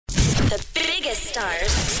The biggest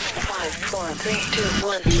stars. 5, 4, 3, 2,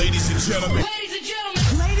 1. Ladies and gentlemen. Ladies and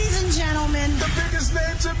gentlemen. Ladies and gentlemen. The biggest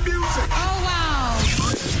names in music. Oh, wow.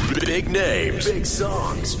 Big names, big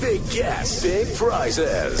songs, big guests, big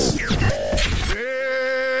prizes.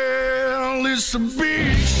 Well, it's a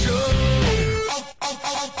big show.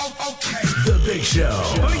 The Big Show.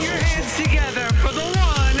 Put your hands together for the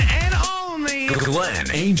one and only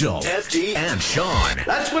Glenn, Angel, FD, and Sean.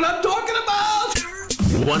 That's what I'm talking about.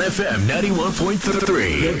 1FM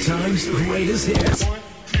 91.3. Good times, greatest hits.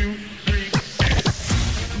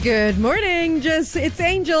 Good morning. It's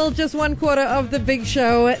Angel, just 1/4 of the Big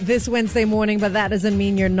Show this Wednesday morning, but that doesn't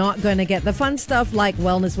mean you're not going to get the fun stuff like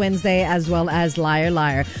Wellness Wednesday as well as Liar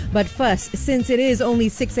Liar. But first, since it is only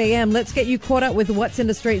 6 a.m., let's get you caught up with what's in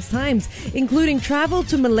the Straits Times, including travel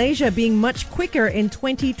to Malaysia being much quicker in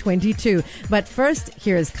 2022. But first,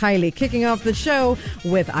 here's Kylie kicking off the show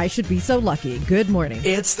with I Should Be So Lucky. Good morning.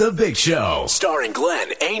 It's The Big Show, starring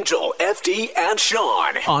Glenn, Angel, FD, and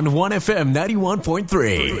Sean on 1FM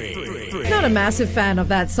 91.3. Not a massive fan of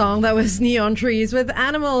that song. That was Neon Trees with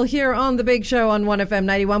Animal here on The Big Show on 1FM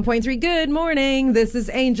 91.3. Good morning. This is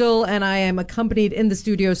Angel, and I am accompanied in the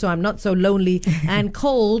studio, so I'm not so lonely and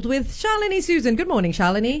cold, with Shalini Susan. Good morning,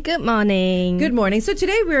 Shalini. Good morning. Good morning. So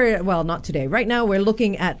today not today. Right now we're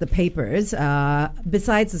looking at the papers.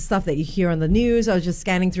 Besides the stuff that you hear on the news, I was just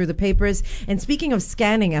scanning through the papers. And speaking of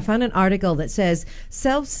scanning, I found an article that says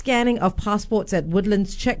self-scanning of passports at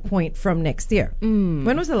Woodlands checkpoint from next year.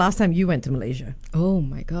 When was the last time you went to Malaysia? Oh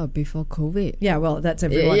my God, before COVID. Yeah, well, that's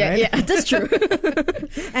everyone, right? Yeah, that's true.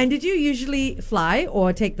 And did you usually fly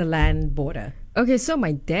or take the land border? Okay, so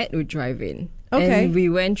my dad would drive in. Okay. And we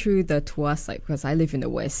went through the Tuas side because I live in the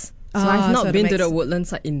west. So Ah, I've not so been that to the makes- Woodlands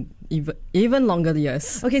side in even longer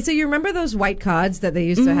years. Okay, so you remember those white cards that they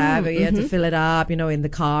used to have, where you had to fill it up, in the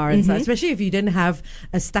car and stuff, especially if you didn't have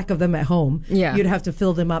a stack of them at home. Yeah. You'd have to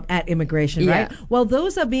fill them up at immigration, Yeah. right? Well,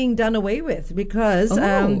 those are being done away with because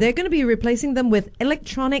they're going to be replacing them with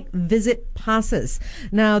electronic visit passes.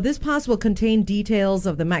 Now, this pass will contain details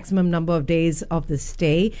of the maximum number of days of the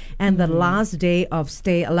stay and the last day of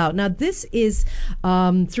stay allowed. Now, this is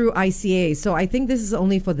through ICA, so I think this is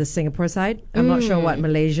only for the Singapore side. I'm not sure what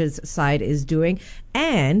Malaysia's side is doing.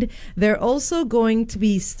 And they're also going to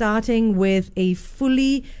be starting with a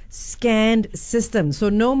fully scanned system. So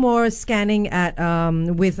no more scanning at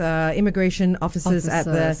with immigration officers at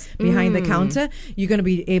the behind the counter. You're going to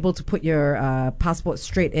be able to put your passport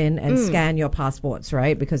straight in and scan your passports,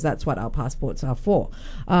 right? Because that's what our passports are for.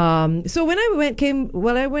 So when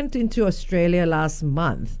I went into Australia last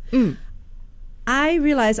month, I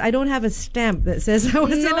realized I don't have a stamp that says I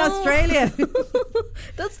was in Australia.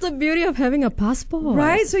 That's the beauty of having a passport.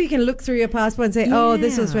 Right? So you can look through your passport and say, oh,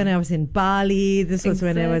 this was when I was in Bali, this was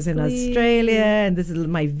when I was in Australia, and this is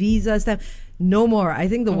my visa stamp. No more. I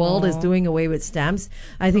think the world is doing away with stamps.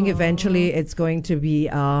 I think eventually it's going to be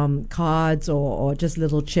cards or just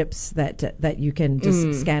little chips that you can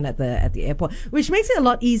just scan at the airport, which makes it a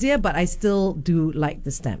lot easier. But I still do like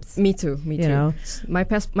the stamps. Me too. You know? My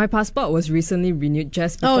passport was recently renewed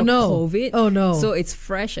just before COVID. Oh no! So it's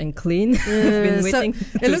fresh and clean. I've been waiting.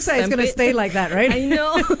 It looks like it's going to stay like that, right? I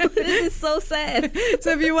know. This is so sad.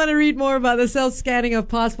 So if you want to read more about the self-scanning of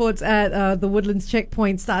passports at the Woodlands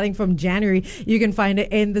checkpoint starting from January, you can find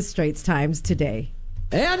it in the Straits Times today.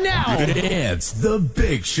 And now, it's The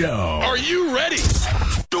Big Show. Are you ready?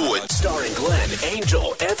 Do it. Starring Glenn,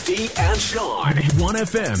 Angel, FD, and Sean.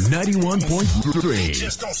 1FM 91.3.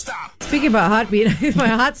 Just don't stop. Speaking about heartbeat, my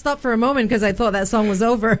heart stopped for a moment because I thought that song was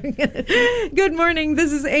over. Good morning.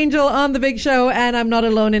 This is Angel on The Big Show, and I'm not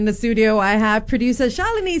alone in the studio. I have producer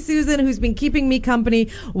Shalini Susan, who's been keeping me company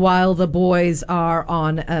while the boys are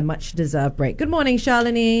on a much-deserved break. Good morning,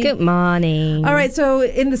 Shalini. Good morning. All right, so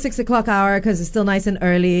in the 6 o'clock hour, because it's still nice and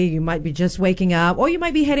early, you might be just waking up, or you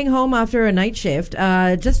might be heading home after a night shift.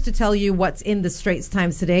 Just to tell you what's in the Straits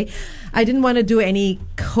Times today, I didn't want to do any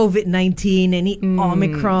COVID-19, any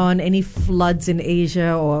Omicron, any floods in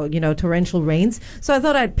Asia, or torrential rains. So I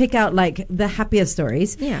thought I'd pick out like the happier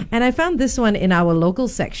stories. Yeah. And I found this one in our local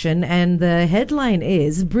section, and the headline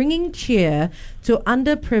is "Bringing Cheer to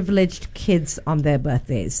Underprivileged Kids on Their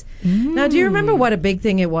Birthdays." Now, do you remember what a big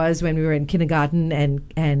thing it was when we were in kindergarten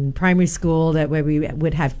and primary school, that where we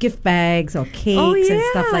would have gift bags or cakes and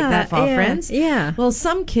stuff like that for our friends? Yeah. Well,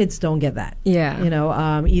 some kids don't get that. Yeah.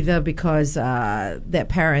 Either because their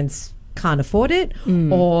parents can't afford it,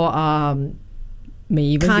 or may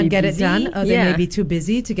even can't be get busy. it done, or they may be too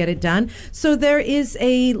busy to get it done. So there is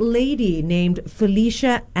a lady named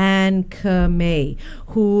Felicia Ann Kermay,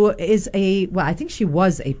 who is I think she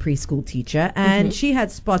was a preschool teacher, and she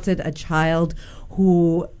had spotted a child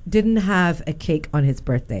who didn't have a cake on his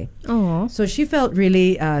birthday. Oh. So she felt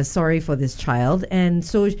really sorry for this child, and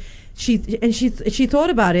so she thought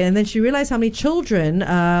about it, and then she realized how many children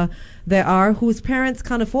there are whose parents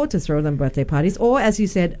can't afford to throw them birthday parties, or as you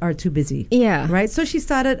said, are too busy. Yeah. Right. So she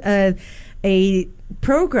started a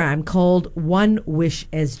program called One Wish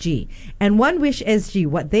SG. And One Wish SG,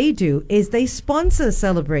 what they do is they sponsor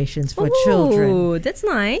celebrations for children. Oh, that's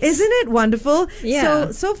nice. Isn't it wonderful?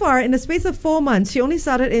 Yeah. So far, in the space of 4 months, she only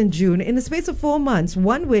started in June. In the space of 4 months,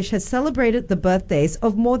 One Wish has celebrated the birthdays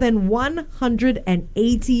of more than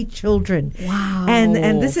 180 children. Wow.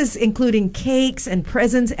 And this is including cakes and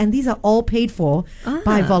presents, and these are all paid for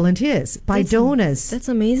by volunteers, by donors. That's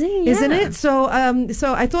amazing. Isn't yeah. it? So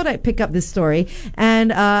I thought I'd pick up this story.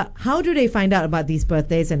 And how do they find out about these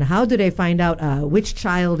birthdays, and how do they find out which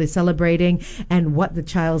child is celebrating and what the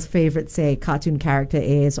child's favorite, say, cartoon character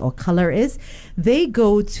is or color is? They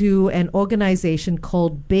go to an organization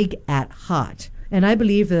called Big at Heart. And I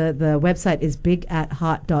believe the website is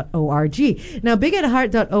bigatheart.org. Now,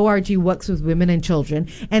 bigatheart.org works with women and children,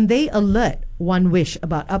 and they alert One Wish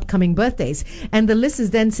about upcoming birthdays. And the list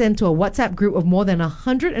is then sent to a WhatsApp group of more than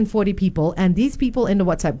 140 people. And these people in the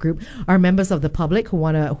WhatsApp group are members of the public who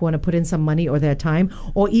want to put in some money or their time,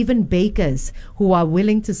 or even bakers who are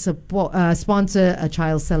willing to sponsor a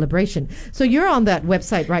child's celebration. So you're on that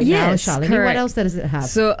website right now, Shalini. Correct. What else does it have?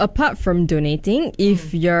 So apart from donating,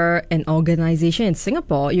 if you're an organization in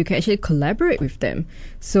Singapore, you can actually collaborate with them.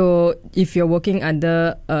 So if you're working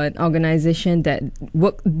under an organization that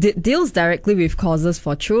deals directly with causes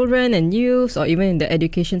for children and youth, or even in the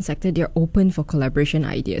education sector, they're open for collaboration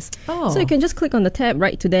ideas. So you can just click on the tab,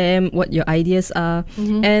 write to them what your ideas are.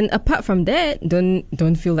 And apart from that,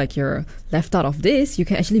 don't feel like you're left out of this. You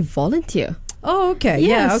can actually volunteer. Oh, okay.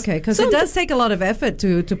 Yes. Yeah, okay. Because it does take a lot of effort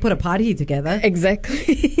to put a party together.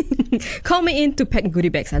 Exactly. Call me in to pack goodie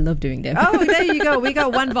bags. I love doing them. Oh, there you go. We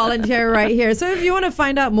got one volunteer right here. So if you want to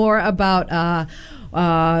find out more about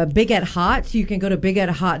Big at Heart, you can go to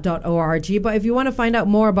bigatheart.org. But if you want to find out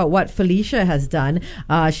more about what Felicia has done,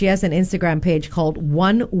 she has an Instagram page called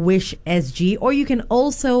One Wish SG, or you can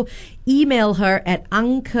also email her at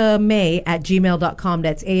angkemei@gmail.com.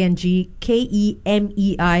 That's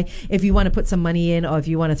ANGKEMEI if you want to put some money in, or if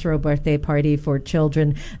you want to throw a birthday party for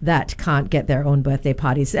children that can't get their own birthday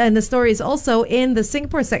parties. And the story is also in the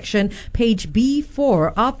Singapore section, page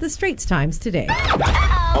B4 of the Straits Times today.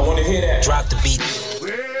 I want to hear that. Drop the beat.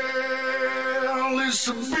 Well, it's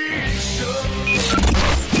a big show.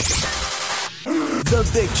 The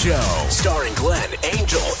Big Show, starring Glenn,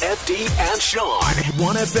 Angel, FD, and Sean.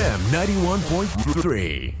 1FM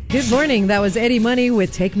 91.3. Good morning. That was Eddie Money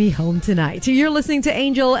with Take Me Home Tonight. You're listening to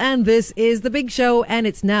Angel, and this is The Big Show, and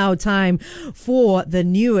it's now time for the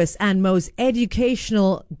newest and most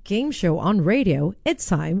educational game show on radio. It's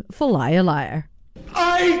time for Liar Liar.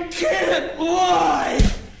 I can't lie.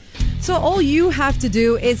 So all you have to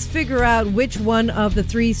do is figure out which one of the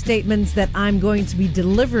three statements that I'm going to be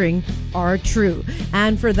delivering are true.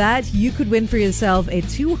 And for that, you could win for yourself a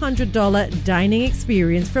 $200 dining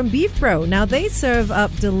experience from Beef Bro. Now, they serve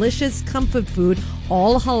up delicious comfort food,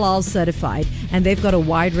 all halal certified, and they've got a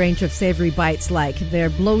wide range of savory bites like their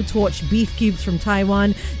blowtorch beef cubes from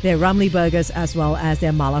Taiwan, their Ramly burgers, as well as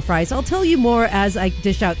their mala fries. I'll tell you more as I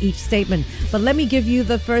dish out each statement, but let me give you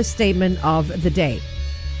the first statement of the day.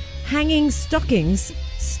 Hanging stockings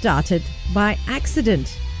started by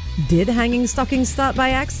accident. Did hanging stockings start by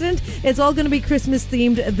accident? It's all going to be Christmas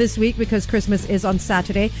themed this week because Christmas is on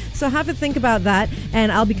Saturday. So have a think about that,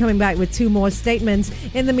 and I'll be coming back with two more statements.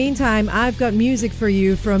 In the meantime, I've got music for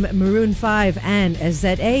you from Maroon 5 and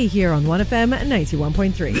ZA here on 1FM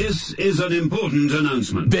 91.3. This is an important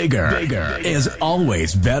announcement. Bigger is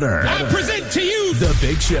always better. I present to you The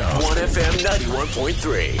Big Show. 1FM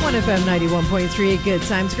 91.3. 1FM 91.3. Good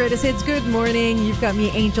times, greatest hits. Good morning. You've got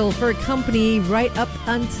me, Angel, for company right up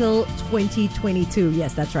until 2022.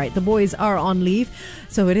 Yes, that's right. The boys are on leave,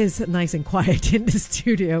 so it is nice and quiet in the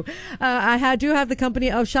studio. I do have the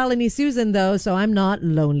company of Shalini Susan, though, so I'm not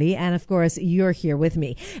lonely. And of course, you're here with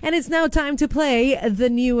me. And it's now time to play the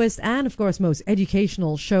newest and, of course, most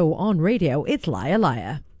educational show on radio. It's Liar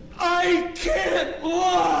Liar. I can't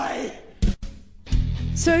lie.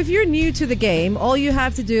 So if you're new to the game, all you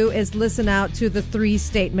have to do is listen out to the three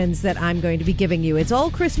statements that I'm going to be giving you. It's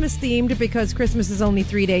all Christmas themed because Christmas is only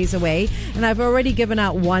 3 days away, and I've already given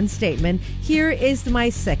out one statement. Here is my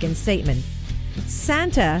second statement.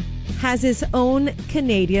 Santa has his own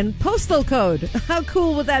Canadian postal code. How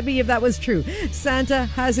cool would that be if that was true? Santa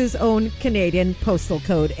has his own Canadian postal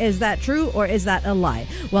code. Is that true or is that a lie?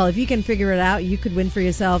 Well, if you can figure it out, you could win for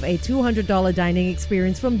yourself a $200 dining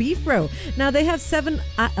experience from Beef Bro. Now, they have 7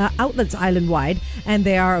 outlets island-wide, and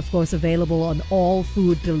they are, of course, available on all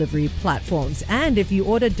food delivery platforms. And if you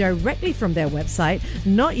order directly from their website,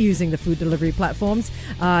 not using the food delivery platforms,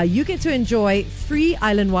 you get to enjoy free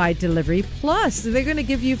island-wide delivery. Plus, they're going to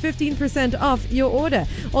give you 15% off your order.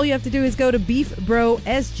 All you have to do is go to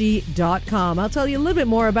beefbrosg.com. I'll tell you a little bit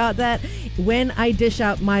more about that when I dish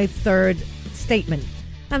out my third statement.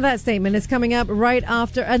 And that statement is coming up right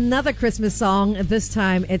after another Christmas song. This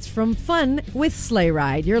time it's from Fun with Sleigh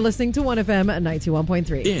Ride. You're listening to 1FM at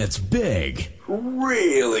 91.3. It's big.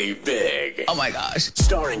 Really big. Oh my gosh.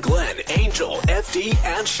 Starring Glenn, Angel, FD,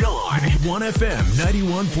 and Sean. 1FM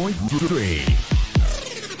 91.3.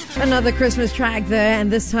 Another Christmas track there,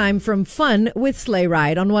 and this time from Fun with Sleigh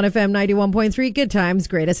Ride on 1FM 91.3. Good times,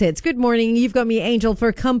 greatest hits. Good morning. You've got me, Angel,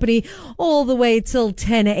 for company all the way till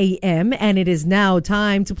 10 a.m. And it is now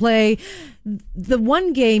time to play the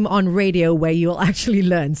one game on radio where you'll actually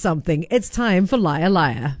learn something. It's time for Liar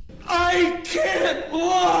Liar. I can't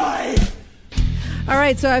lie! All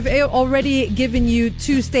right, so I've already given you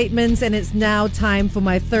 2 statements, and it's now time for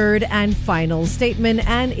my third and final statement,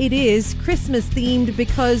 and it is Christmas themed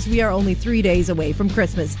because we are only 3 days away from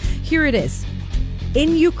Christmas. Here it is.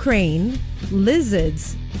 In Ukraine,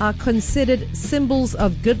 lizards are considered symbols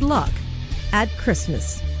of good luck at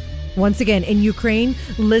Christmas. Once again, in Ukraine,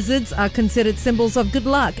 lizards are considered symbols of good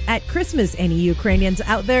luck at Christmas. Any Ukrainians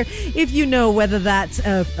out there, if you know whether that's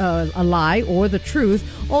a lie or the truth,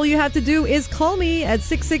 all you have to do is call me at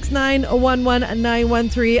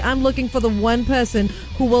 669-11913. I'm looking for the one person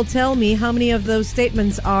who will tell me how many of those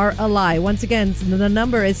statements are a lie. Once again, the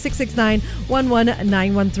number is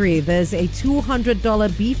 669-11913. There's a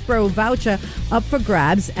 $200 Beef Bro voucher up for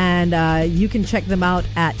grabs, and you can check them out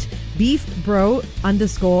at BeefBro_SG.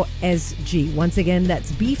 Once again, that's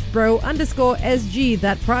BeefBro_SG.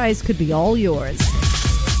 That prize could be all yours.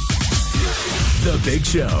 The Big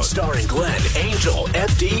Show, starring Glenn, Angel,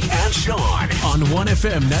 FD, and Sean on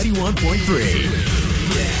 1FM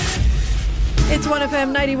 91.3. It's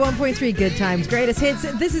 1FM 91.3. Good times, greatest hits.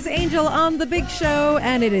 This is Angel on The Big Show,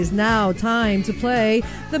 and it is now time to play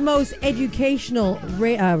the most educational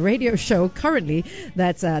radio show currently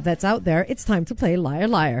that's out there. It's time to play Liar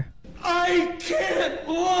Liar. I can't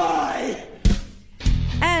lie!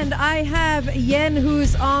 And I have Yen,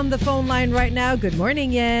 who's on the phone line right now. Good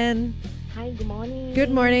morning, Yen. Hi, good morning. Good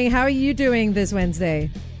morning. How are you doing this Wednesday?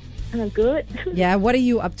 Good. Yeah, what are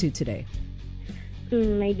you up to today?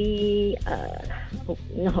 Maybe,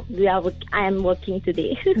 no, I am working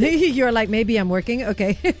today. You're like, maybe I'm working?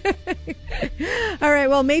 Okay. All right,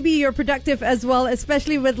 well, maybe you're productive as well,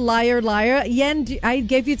 especially with Liar Liar. Yen, I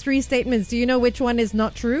gave you 3 statements. Do you know which one is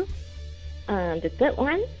not true? The third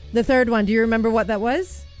one? The third one. Do you remember what that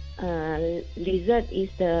was? Lizard is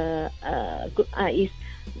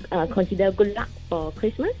considered good luck for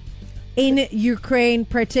Christmas. In Ukraine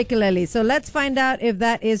particularly. So let's find out if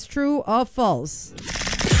that is true or false.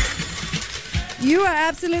 You are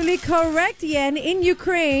absolutely correct, Yen. In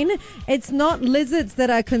Ukraine, it's not lizards that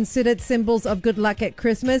are considered symbols of good luck at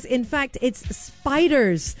Christmas. In fact, it's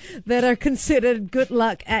spiders that are considered good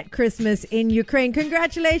luck at Christmas in Ukraine.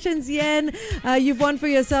 Congratulations, Yen. You've won for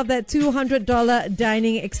yourself that $200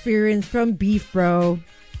 dining experience from Beef Bro.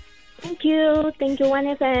 Thank you. Thank you,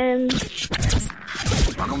 1FM.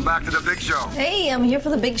 Welcome back to The Big Show. Hey, I'm here for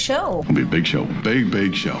The Big Show. It'll be a big show.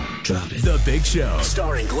 Big show. The Big Show,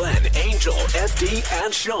 starring Glenn, Angel, FD,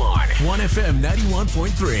 and Sean. 1FM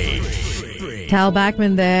 91.3. Tal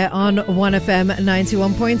Bachman there on 1FM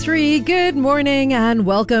 91.3. Good morning and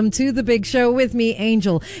welcome to The Big Show with me,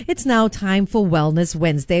 Angel. It's now time for Wellness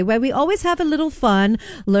Wednesday, where we always have a little fun,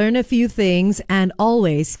 learn a few things, and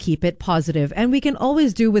always keep it positive. And we can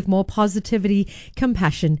always do with more positivity,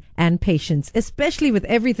 compassion, and patience, especially with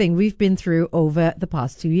everything we've been through over the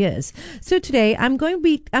past 2 years. So today, I'm going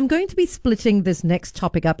to be splitting this next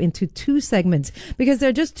topic up into 2 segments because there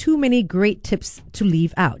are just too many great tips to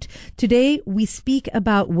leave out. Today, we speak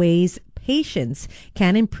about ways patience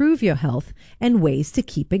can improve your health and ways to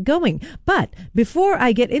keep it going. But before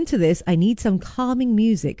I get into this, I need some calming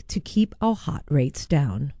music to keep our heart rates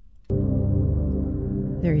down.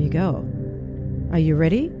 There you go. Are you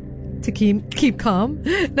ready to keep calm?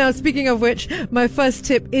 Now, speaking of which, my first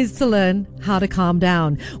tip is to learn how to calm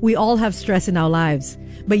down. We all have stress in our lives,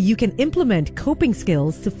 but you can implement coping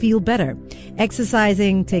skills to feel better.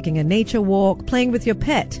 Exercising, taking a nature walk, playing with your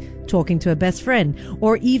pet, talking to a best friend,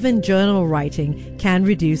 or even journal writing can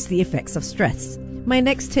reduce the effects of stress. My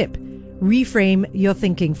next tip, reframe your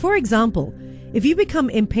thinking. For example, if you become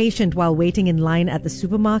impatient while waiting in line at the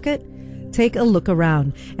supermarket, take a look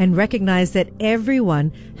around and recognize that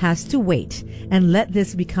everyone has to wait, and let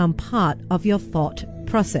this become part of your thought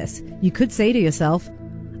process. You could say to yourself,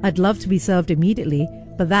 I'd love to be served immediately,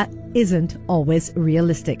 but that isn't always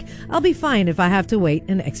realistic. I'll be fine if I have to wait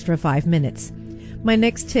an extra 5 minutes. My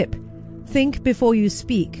next tip, think before you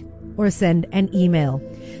speak or send an email.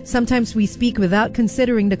 Sometimes we speak without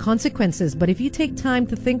considering the consequences, but if you take time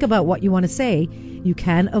to think about what you want to say, you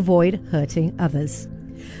can avoid hurting others.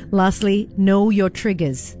 Lastly, know your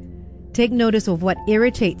triggers. Take notice of what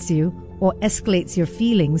irritates you or escalates your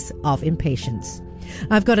feelings of impatience.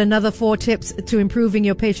 I've got another 4 tips to improving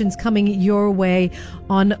your patience coming your way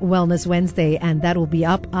on Wellness Wednesday, and that will be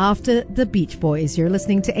up after the Beach Boys. You're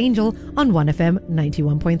listening to Angel on 1FM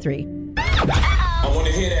 91.3. I want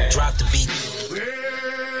to hear that. Drop the beat.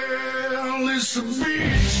 Well, it's a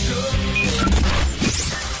big show.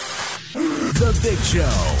 The Big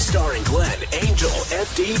Show, starring Glenn, Angel,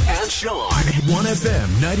 FD, and Sean. 1FM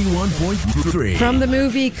 91.3. From the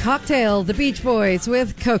movie Cocktail, The Beach Boys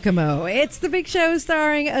with Kokomo. It's The Big Show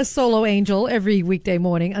starring a solo Angel every weekday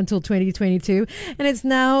morning until 2022. And it's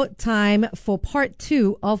now time for part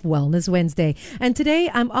 2 of Wellness Wednesday. And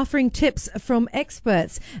today I'm offering tips from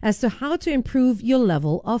experts as to how to improve your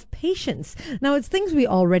level of patience. Now, it's things we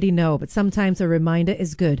already know, but sometimes a reminder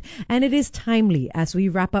is good. And it is timely as we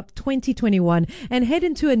wrap up 2021 and head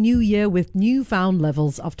into a new year with newfound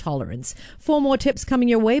levels of tolerance. 4 more tips coming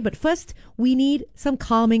your way, but first, we need some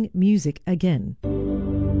calming music again.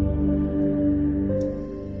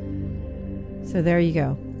 So there you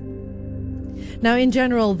go. Now, in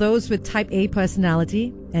general, those with type A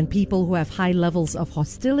personality and people who have high levels of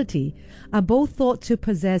hostility are both thought to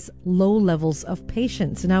possess low levels of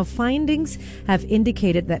patience. Now, findings have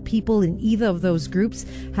indicated that people in either of those groups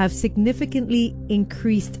have significantly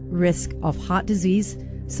increased risk of heart disease,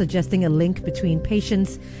 suggesting a link between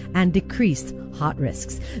patience and decreased heart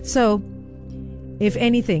risks. So, if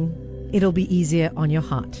anything, it'll be easier on your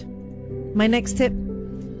heart. My next tip,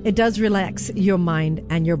 it does relax your mind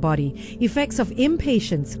and your body. Effects of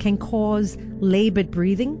impatience can cause labored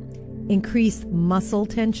breathing, increased muscle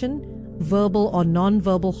tension, verbal or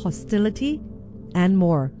non-verbal hostility, and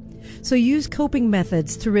more. So use coping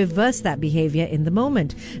methods to reverse that behavior in the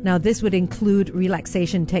moment. Now, this would include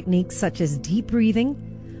relaxation techniques such as deep breathing,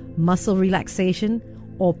 muscle relaxation,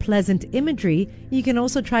 or pleasant imagery. You can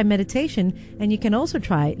also try meditation, and you can also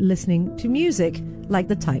try listening to music like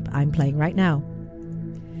the type I'm playing right now.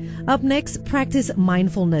 Up next, practice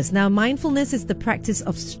mindfulness. Now, mindfulness is the practice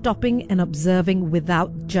of stopping and observing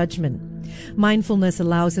without judgment. Mindfulness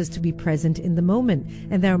allows us to be present in the moment,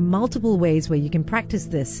 and there are multiple ways where you can practice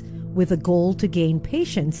this with a goal to gain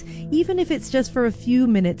patience, even if it's just for a few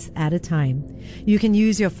minutes at a time. You can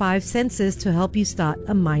use your 5 senses to help you start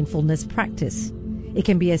a mindfulness practice. It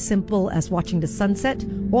can be as simple as watching the sunset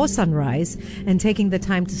or sunrise and taking the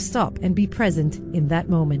time to stop and be present in that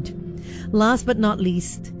moment. Last but not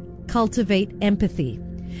least, cultivate empathy.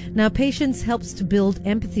 Now, patience helps to build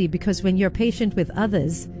empathy because when you're patient with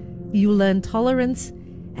others, you learn tolerance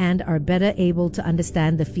and are better able to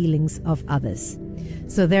understand the feelings of others.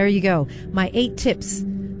 So there you go. My 8 tips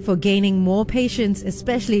for gaining more patience,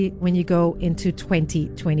 especially when you go into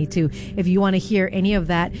 2022. If you want to hear any of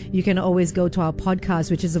that, you can always go to our podcast,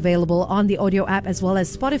 which is available on the audio app as well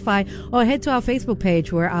as Spotify, or head to our Facebook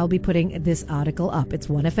page where I'll be putting this article up. It's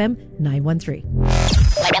 1FM 913.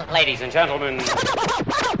 Ladies and gentlemen,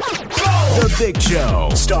 The Big Show,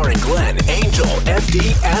 starring Glenn, Angel,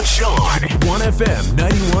 FD, and Sean. 1FM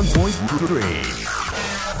 91.3.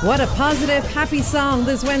 What a positive, happy song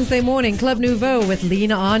this Wednesday morning. Club Nouveau with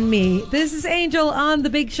Lean On Me. This is Angel on The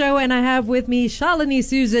Big Show, and I have with me Shalini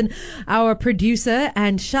Susan, our producer.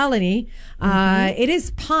 And Shalini, it is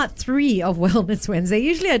part 3 of Wellness Wednesday.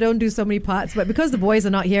 Usually I don't do so many parts, but because the boys are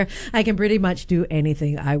not here, I can pretty much do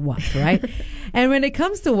anything I want, right? And when it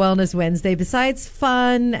comes to Wellness Wednesday, besides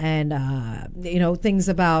fun and, things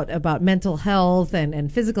about mental health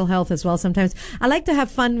and physical health as well, sometimes I like to have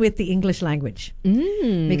fun with the English language.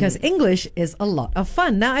 Because English is a lot of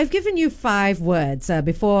fun. Now, I've given you 5 words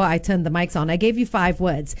before I turned the mics on. I gave you 5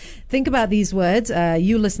 words. Think about these words.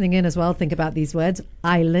 You listening in as well, think about these words.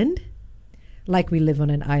 Island, like we live on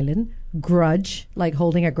an island. Grudge, like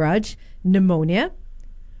holding a grudge. Pneumonia.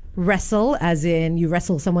 Wrestle, as in you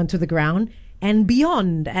wrestle someone to the ground. And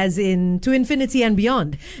beyond, as in to infinity and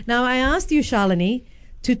beyond. Now, I asked you, Shalini,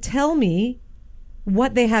 to tell me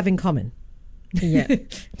what they have in common. Yeah.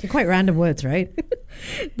 They're quite random words, right?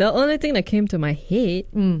 The only thing that came to my head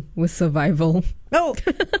was survival. Oh,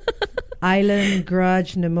 Island,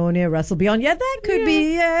 Grudge, Pneumonia, Russell Beyond. Yeah, that could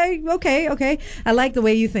be okay. I like the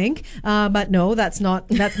way you think, but no, that's not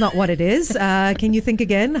what it is. Can you think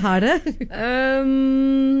again, harder?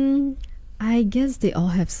 I guess they all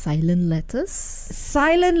have silent letters.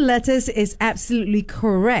 Silent letters is absolutely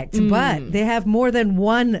correct, but they have more than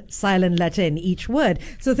one silent letter in each word.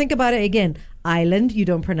 So think about it again. Island, you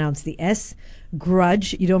don't pronounce the S.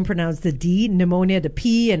 Grudge, you don't pronounce the D. Pneumonia, the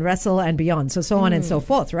P, and Wrestle and beyond. So on and so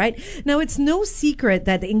forth, right? Now, it's no secret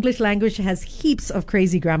that the English language has heaps of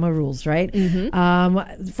crazy grammar rules, right? And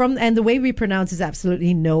the way we pronounce is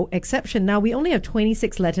absolutely no exception. Now, we only have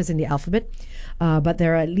 26 letters in the alphabet. But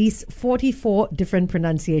there are at least 44 different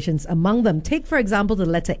pronunciations among them. Take, for example, the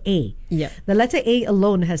letter A. Yeah. The letter A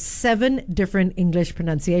alone has 7 different English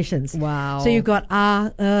pronunciations. Wow. So you've got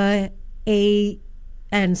A,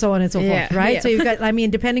 and so on and so forth, right? Yeah. So you've got,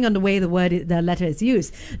 depending on the way the letter is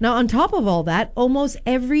used. Now, on top of all that, almost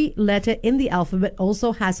every letter in the alphabet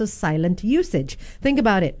also has a silent usage. Think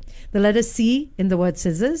about it. The letter C in the word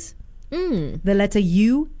scissors. The letter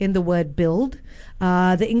U in the word build.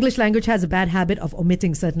 The English language has a bad habit of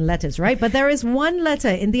omitting certain letters, right? But there is one letter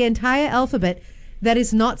in the entire alphabet that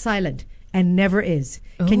is not silent and never is.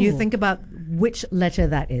 Can you think about which letter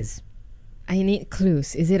that is? I need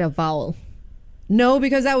clues. Is it a vowel? No,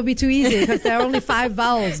 because that would be too easy because there are only 5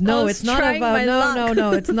 vowels. No, it's not a vowel.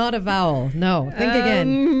 No, it's not a vowel. No, think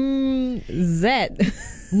again. Z.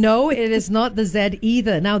 No, it is not the Z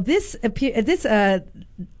either. Now, this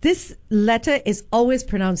letter is always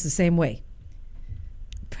pronounced the same way.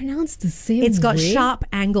 Pronounced the same way? It's got sharp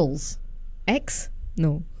angles. X?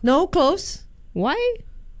 No. No, close. Y?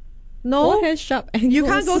 No. What has sharp angles? You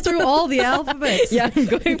can't go through all the alphabets. Yeah, I'm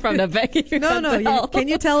going from the back. If you can't tell. Can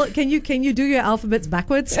you tell? Can you do your alphabets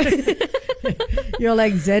backwards? You're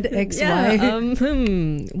like Z, X, Y.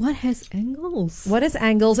 What has angles? What is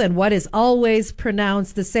angles and what is always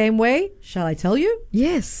pronounced the same way? Shall I tell you?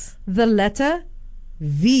 Yes. The letter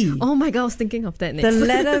V. Oh my God, I was thinking of that next. The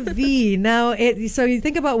letter V. Now, so you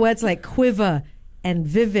think about words like quiver and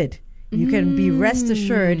vivid. You can be rest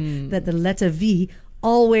assured that the letter V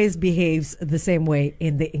always behaves the same way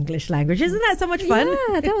in the English language. Isn't that so much fun?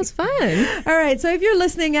 Yeah, that was fun. All right. So if you're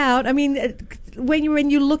listening out, when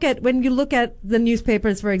you look at the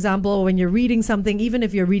newspapers, for example, or when you're reading something, even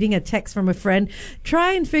if you're reading a text from a friend,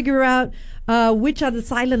 try and figure out which are the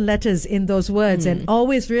silent letters in those words and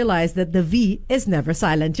always realize that the V is never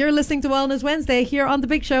silent. You're listening to Wellness Wednesday here on The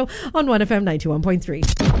Big Show on 1FM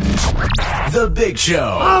 91.3. The Big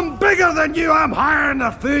Show. I'm bigger than you. I'm higher in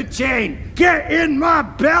the food chain. Get in my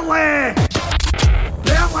belly.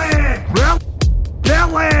 Belly.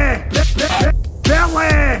 Belly.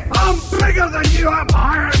 I'm bigger than you. I'm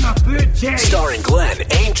higher in the food chain. Starring Glenn,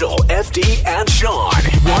 Angel, FD, and Sean.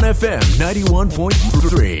 1FM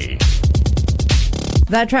 91.3.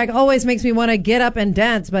 That track always makes me want to get up and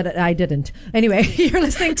dance, but I didn't. Anyway, you're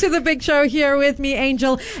listening to The Big Show here with me,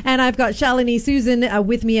 Angel, and I've got Shalini Susan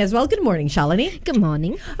with me as well. Good morning, Shalini. Good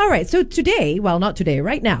morning. All right, so today, well, not today,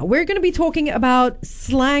 right now, we're going to be talking about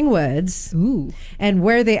slang words and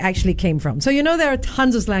where they actually came from. So, there are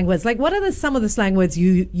tons of slang words. Like, what are some of the slang words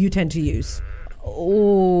you tend to use?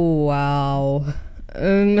 Oh, wow.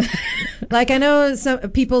 Like I know some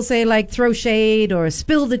people say like throw shade or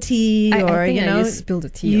spill the tea I use spill the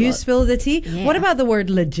tea. You use spill the tea? Yeah. What about the word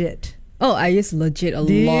legit? Oh, I use legit a lot.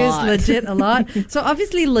 Do you use legit a lot? So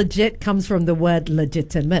obviously legit comes from the word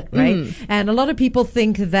legitimate, right? And a lot of people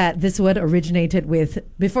think that this word originated with,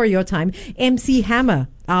 before your time, MC Hammer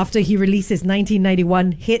after he released his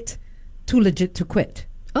 1991 hit Too Legit to Quit.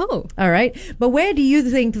 Oh. All right. But where do you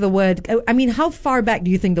think the word, how far back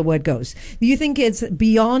do you think the word goes? Do you think it's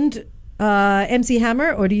beyond MC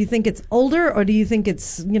Hammer, or do you think it's older, or do you think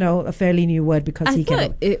it's, a fairly new word because I he came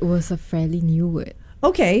thought out? it was a fairly new word.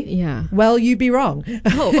 Okay. Yeah. Well, you'd be wrong.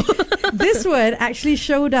 Oh. This word actually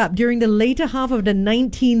showed up during the later half of the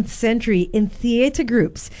 19th century in theater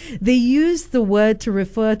groups. They used the word to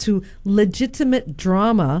refer to legitimate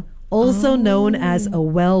drama, also known as a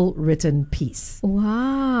well-written piece.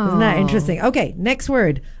 Wow. Isn't that interesting? Okay, next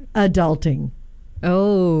word, adulting.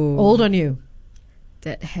 Oh. Old on you?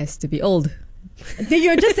 That has to be old.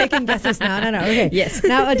 You're just taking guesses now. No. Okay. Yes.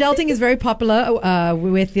 Now, adulting is very popular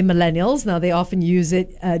with the millennials. Now, they often use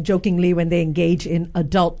it jokingly when they engage in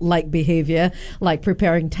adult-like behavior, like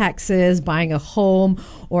preparing taxes, buying a home,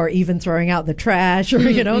 or even throwing out the trash, or,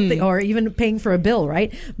 or even paying for a bill,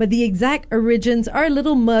 right? But the exact origins are a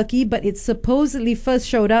little murky, but it supposedly first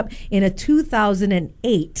showed up in a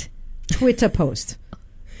 2008 Twitter post.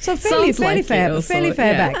 So fairly fair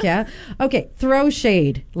back, yeah. Okay, throw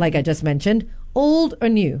shade, like I just mentioned. Old or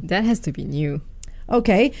new? That has to be new.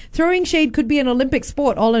 Okay, throwing shade could be an Olympic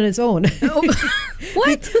sport all on its own.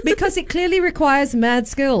 What? Because it clearly requires mad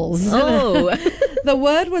skills. Oh. The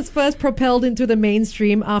word was first propelled into the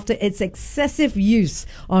mainstream after its excessive use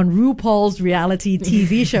on RuPaul's reality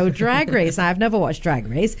TV show Drag Race. Now, I've never watched Drag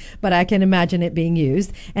Race, but I can imagine it being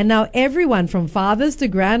used. And now everyone from fathers to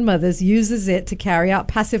grandmothers uses it to carry out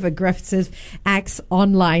passive-aggressive acts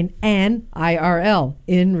online and IRL,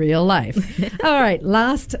 in real life. All right,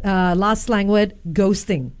 last slang word,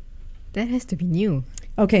 ghosting. That has to be new.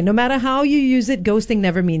 Okay, no matter how you use it, ghosting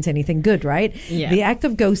never means anything good, right? Yeah. The act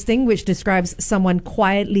of ghosting, which describes someone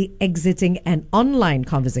quietly exiting an online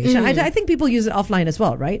conversation. I think people use it offline as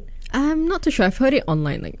well, right? I'm not too sure. I've heard it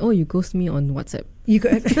online, like, oh, you ghost me on WhatsApp.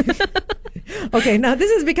 Okay, now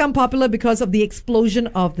this has become popular because of the explosion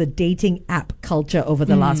of the dating app culture over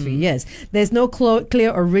the last few years. There's no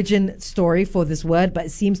clear origin story for this word, but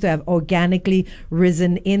it seems to have organically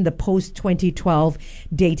risen in the post-2012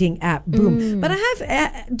 dating app boom. But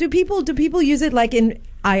do people use it like in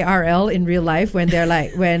IRL, in real life, when they're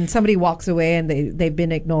like, when somebody walks away and they've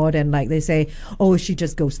been ignored and like they say, oh, she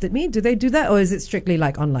just ghosted me? Do they do that, or is it strictly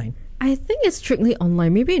like online? I think it's strictly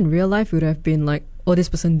online. Maybe in real life it would have been like, oh, this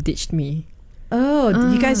person ditched me. Oh,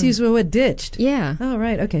 you guys use the word ditched? Yeah. Oh,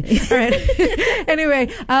 right. Okay. All right. Anyway,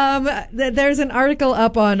 there's an article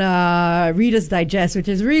up on Reader's Digest, which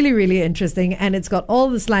is really, really interesting. And it's got all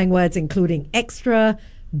the slang words, including extra,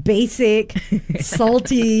 basic,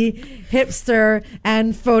 salty, hipster,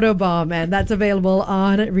 and photobomb. And that's available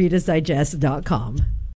on readersdigest.com.